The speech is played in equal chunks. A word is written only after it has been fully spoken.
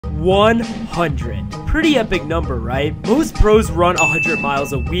100. Pretty epic number, right? Most pros run 100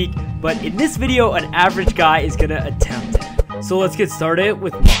 miles a week, but in this video, an average guy is gonna attempt it. So let's get started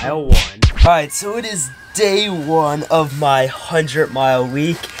with mile 1. Alright, so it is day 1 of my 100-mile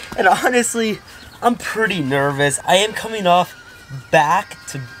week, and honestly, I'm pretty nervous. I am coming off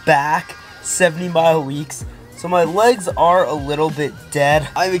back-to-back 70-mile weeks, so my legs are a little bit dead.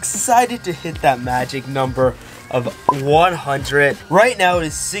 I'm excited to hit that magic number of 100. Right now it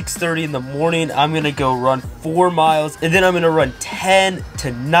is 6:30 in the morning. I'm gonna go run 4 miles, and then I'm gonna run 10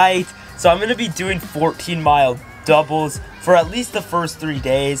 tonight. So I'm gonna be doing 14-mile doubles for at least the first 3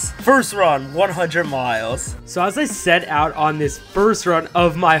 days. First run, 100 miles. So as I set out on this first run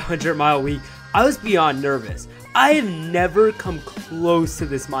of my 100-mile week, I was beyond nervous. I have never come close to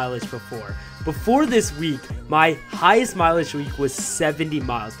this mileage before. Before this week, my highest mileage week was 70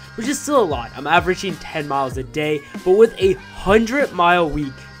 miles, which is still a lot. I'm averaging 10 miles a day, but with a 100-mile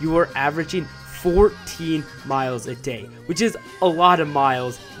week, you are averaging 14 miles a day, which is a lot of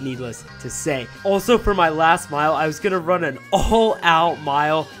miles, needless to say. Also, for my last mile, I was gonna run an all-out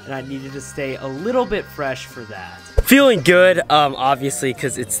mile, and I needed to stay a little bit fresh for that. Feeling good, obviously,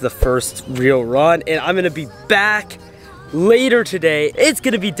 because it's the first real run, and I'm gonna be back later today. It's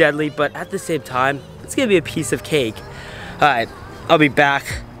gonna be deadly, but at the same time, it's gonna be a piece of cake. Alright, I'll be back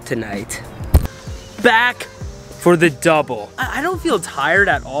tonight. Back for the double. I don't feel tired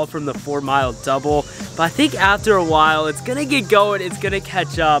at all from the 4-mile double, but I think after a while, it's gonna get going, it's gonna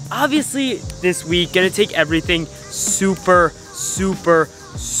catch up. Obviously, this week, gonna take everything super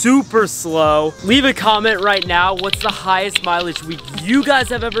slow. Leave a comment right now. What's the highest mileage week you guys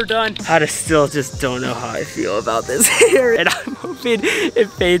have ever done? I still just don't know how I feel about this here, and I'm hoping it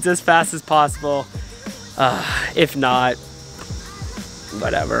fades as fast as possible. If not,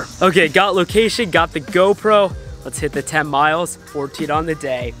 whatever. Okay, got location, got the GoPro. Let's hit the 10 miles, 14 on the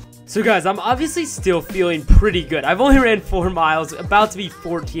day. So guys, I'm obviously still feeling pretty good. I've only ran 4 miles, about to be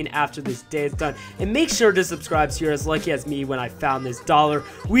 14 after this day is done. And make sure to subscribe so you're as lucky as me when I found this dollar.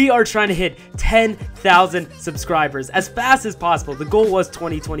 We are trying to hit 10,000 subscribers as fast as possible. The goal was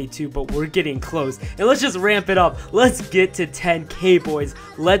 2022, but we're getting close. And let's just ramp it up. Let's get to 10K, boys.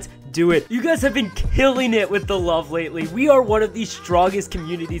 Let's do it. You guys have been killing it with the love lately. We are one of the strongest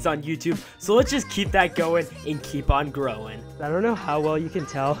communities on YouTube, so let's just keep that going and keep on growing. I don't know how well you can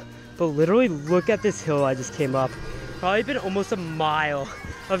tell, but literally look at this hill I just came up. Probably been almost a mile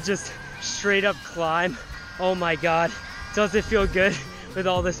of just straight up climb. Oh my god, does it feel good with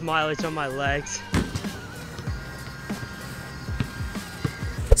all this mileage on my legs.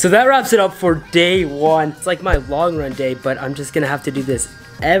 So that wraps it up for day 1. It's like my long run day, but I'm just gonna have to do this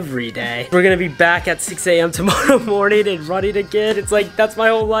every day. We're gonna be back at 6 a.m. tomorrow morning and running again. It's like, that's my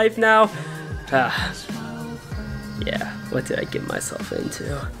whole life now. Yeah, what did I get myself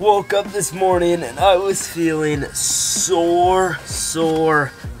into? Woke up this morning and I was feeling sore.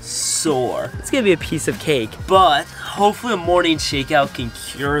 It's gonna be a piece of cake, but hopefully a morning shakeout can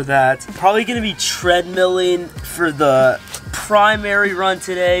cure that. Probably gonna be treadmilling for the primary run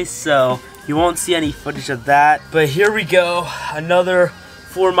today, so you won't see any footage of that. But here we go, another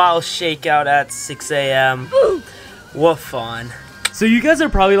 4-mile shakeout at 6 a.m. What fun. So you guys are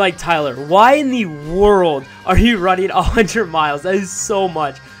probably like, Tyler, why in the world are you running 100 miles? That is so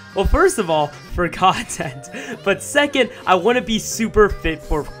much. Well, first of all, for content. But second, I want to be super fit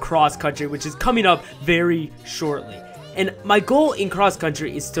for cross country, which is coming up very shortly. And my goal in cross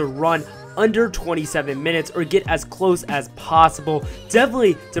country is to run under 27 minutes or get as close as possible,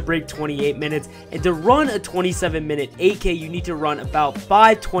 definitely to break 28 minutes. And to run a 27-minute 8K, you need to run about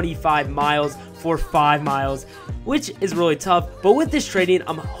 525 miles for 5 miles, which is really tough. But with this training,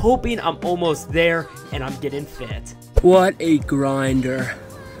 I'm hoping I'm almost there and I'm getting fit. What a grinder.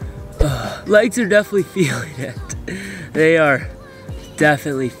 Legs are definitely feeling it. They are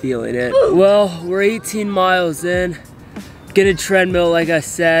definitely feeling it. Well, we're 18 miles in. Gonna treadmill like I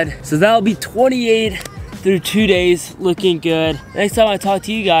said. So that'll be 28 through 2 days, looking good. Next time I talk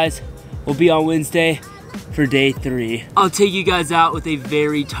to you guys will be on Wednesday for day 3. I'll take you guys out with a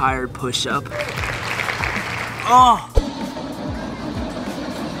very tired push-up. Oh!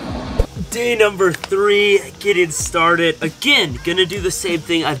 Day number 3, getting started. Again, gonna do the same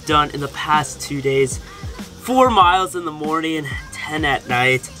thing I've done in the past 2 days. 4 miles in the morning, 10 at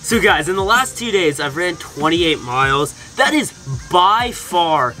night. So guys, in the last 2 days, I've ran 28 miles. That is by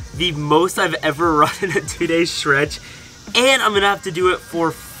far the most I've ever run in a 2-day stretch. And I'm gonna have to do it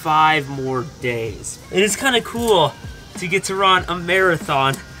for 5 more days. It is kind of cool to get to run a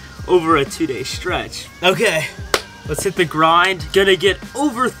marathon over a 2-day stretch. Okay, Let's hit the grind. Gonna get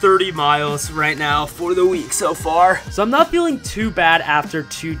over 30 miles right now for the week so far. So I'm not feeling too bad after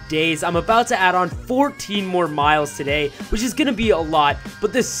 2 days. I'm about to add on 14 more miles today, which is gonna be a lot,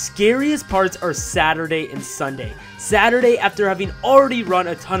 but the scariest parts are Saturday and Sunday. Saturday, after having already run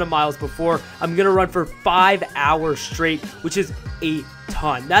a ton of miles before, I'm gonna run for 5 hours straight, which is a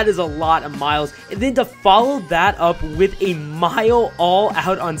ton. That is a lot of miles. And then to follow that up with a mile all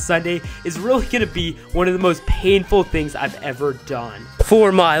out on Sunday is really gonna be one of the most painful things I've ever done.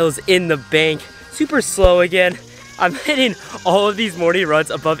 4 miles in the bank. Super slow again. I'm hitting all of these morning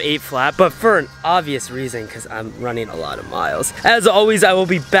runs above 8 flat, but for an obvious reason, because I'm running a lot of miles. As always, I will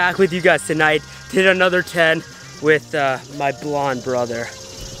be back with you guys tonight to hit another 10 with my blonde brother.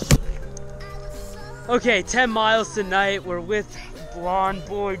 Okay, 10 miles tonight. We're with blonde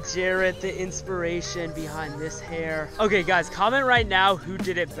boy Jarrett, the inspiration behind this hair. Okay guys, comment right now who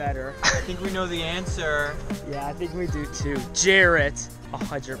did it better. I think we know the answer. Yeah, I think we do too. Jarrett,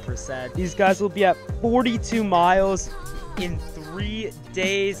 100%. These guys will be at 42 miles in 3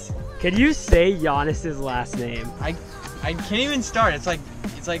 days. Can you say Giannis's last name? I can't even start. It's like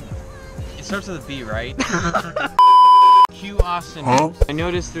it starts with a B, right? Q Austin. Huh? I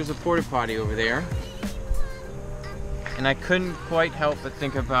noticed there's a porta potty over there. And I couldn't quite help but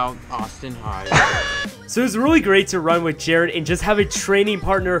think about Austin High. So it's really great to run with Jarrett and just have a training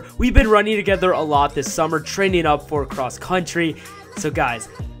partner. We've been running together a lot this summer, training up for cross country. So guys,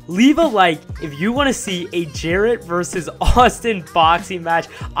 leave a like if you want to see a Jarrett versus Austin boxing match.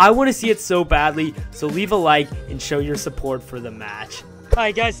 I want to see it so badly, so leave a like and show your support for the match.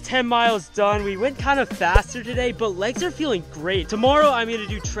 Alright guys, 10 miles done. We went kind of faster today, but legs are feeling great. Tomorrow I'm going to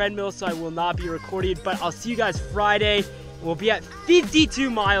do treadmill, so I will not be recording, but I'll see you guys Friday. We'll be at 52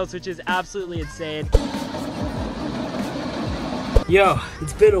 miles, which is absolutely insane. Yo,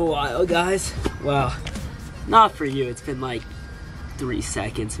 it's been a while, guys. Well, not for you. It's been like 3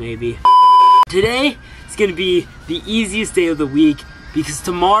 seconds maybe. Today is going to be the easiest day of the week because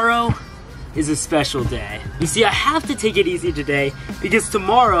tomorrow is a special day. You see, I have to take it easy today because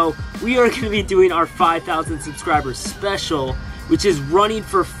tomorrow we are going to be doing our 5,000 subscribers special, which is running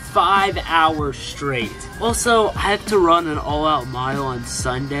for 5 hours straight. Also, I have to run an all-out mile on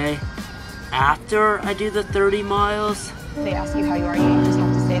Sunday after I do the 30 miles. They ask you how you are, you just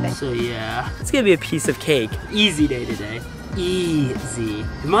have to say that. So yeah, it's gonna be a piece of cake. Easy day today. Easy.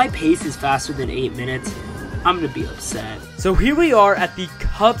 If my pace is faster than 8 minutes, I'm gonna be upset. So here we are at the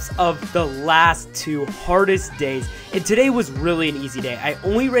cups of the last 2 hardest days, and today was really an easy day. I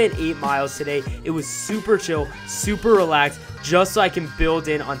only ran 8 miles today. It was super chill, super relaxed, just so I can build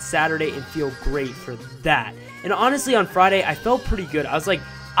in on Saturday and feel great for that. And honestly, on Friday, I felt pretty good. I was like,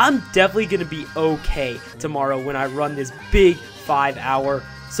 I'm definitely gonna be okay tomorrow when I run this big 5 hour.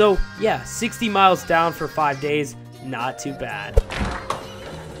 So yeah, 60 miles down for 5 days, not too bad.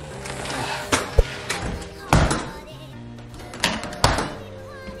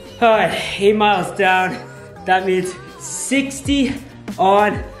 Alright, 8 miles down. That means 60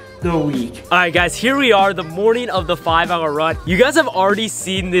 on the week. Alright guys, here we are, the morning of the 5 hour run. You guys have already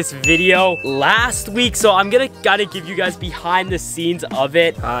seen this video last week, so I'm gotta give you guys behind the scenes of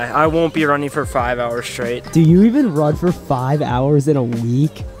it. I won't be running for 5 hours straight. Do you even run for 5 hours in a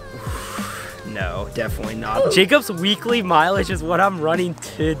week? No, definitely not. Jacob's weekly mileage is what I'm running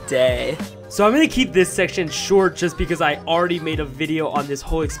today. So I'm going to keep this section short just because I already made a video on this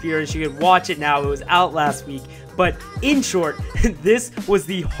whole experience. You can watch it now. It was out last week. But in short, this was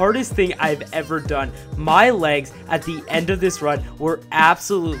the hardest thing I've ever done. My legs at the end of this run were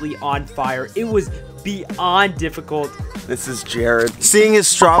absolutely on fire. It was beyond difficult. This is Jared. Seeing his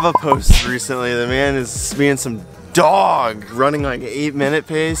Strava posts recently, the man is being some dog running like an 8-minute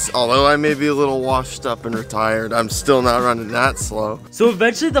pace. Although I may be a little washed up and retired, I'm still not running that slow. So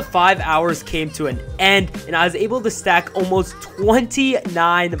eventually the 5 hours came to an end and I was able to stack almost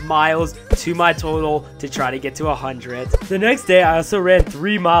 29 miles to my total to try to get to 100. The next day I also ran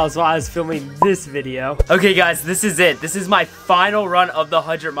 3 miles while I was filming this video. Okay guys, this is it. This is my final run of the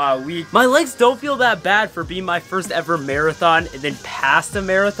 100-mile week. My legs don't feel that bad for being my first ever marathon and then past a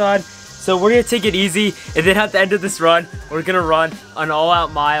marathon. So we're gonna take it easy, and then at the end of this run, we're gonna run an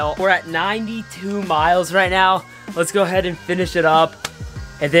all-out mile. We're at 92 miles right now. Let's go ahead and finish it up,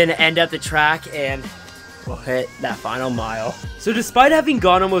 and then end at the track, and we'll hit that final mile. So despite having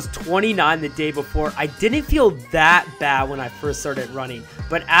gone almost 29 the day before, I didn't feel that bad when I first started running.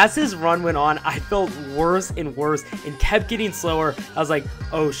 But as this run went on, I felt worse and worse and kept getting slower. I was like,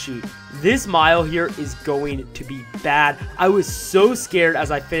 oh shoot, this mile here is going to be bad. I was so scared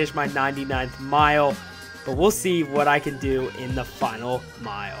as I finished my 99th mile. but we'll see what I can do in the final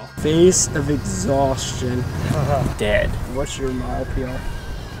mile. Face of exhaustion. Dead. What's your mile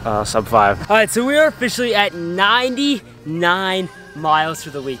PR? Sub 5. All right, so we are officially at 99 miles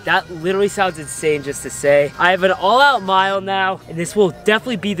for the week. That literally sounds insane just to say. I have an all-out mile now, and this will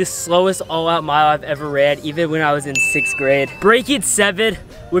definitely be the slowest all-out mile I've ever ran, even when I was in 6th grade. Breaking 7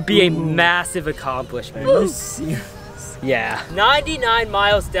 would be a massive accomplishment. Are you serious? Yeah. 99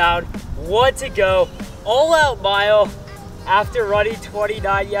 miles down, 1 to go. All-out mile after running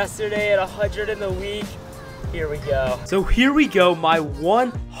 29 yesterday and 100 in the week. Here we go. So here we go, my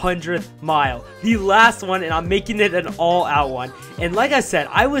 100th mile. The last one, and I'm making it an all-out one. And like I said,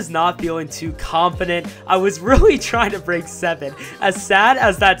 I was not feeling too confident. I was really trying to break 7. As sad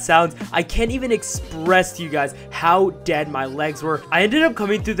as that sounds, I can't even express to you guys how dead my legs were. I ended up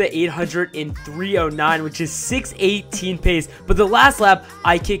coming through the 800 in 3:09, which is 6:18 pace. But the last lap,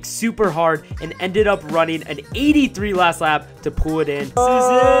 I kicked super hard and ended up running an 83 last lap to pull it in.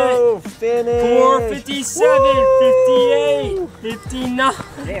 Oh, This is it. finish! 4:57, 58, 59.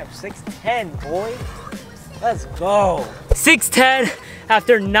 Damn, 6:10, boy. Let's go. 6:10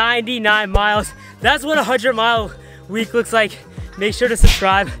 after 99 miles. That's what a 100-mile week looks like. Make sure to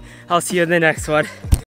subscribe. I'll see you in the next one.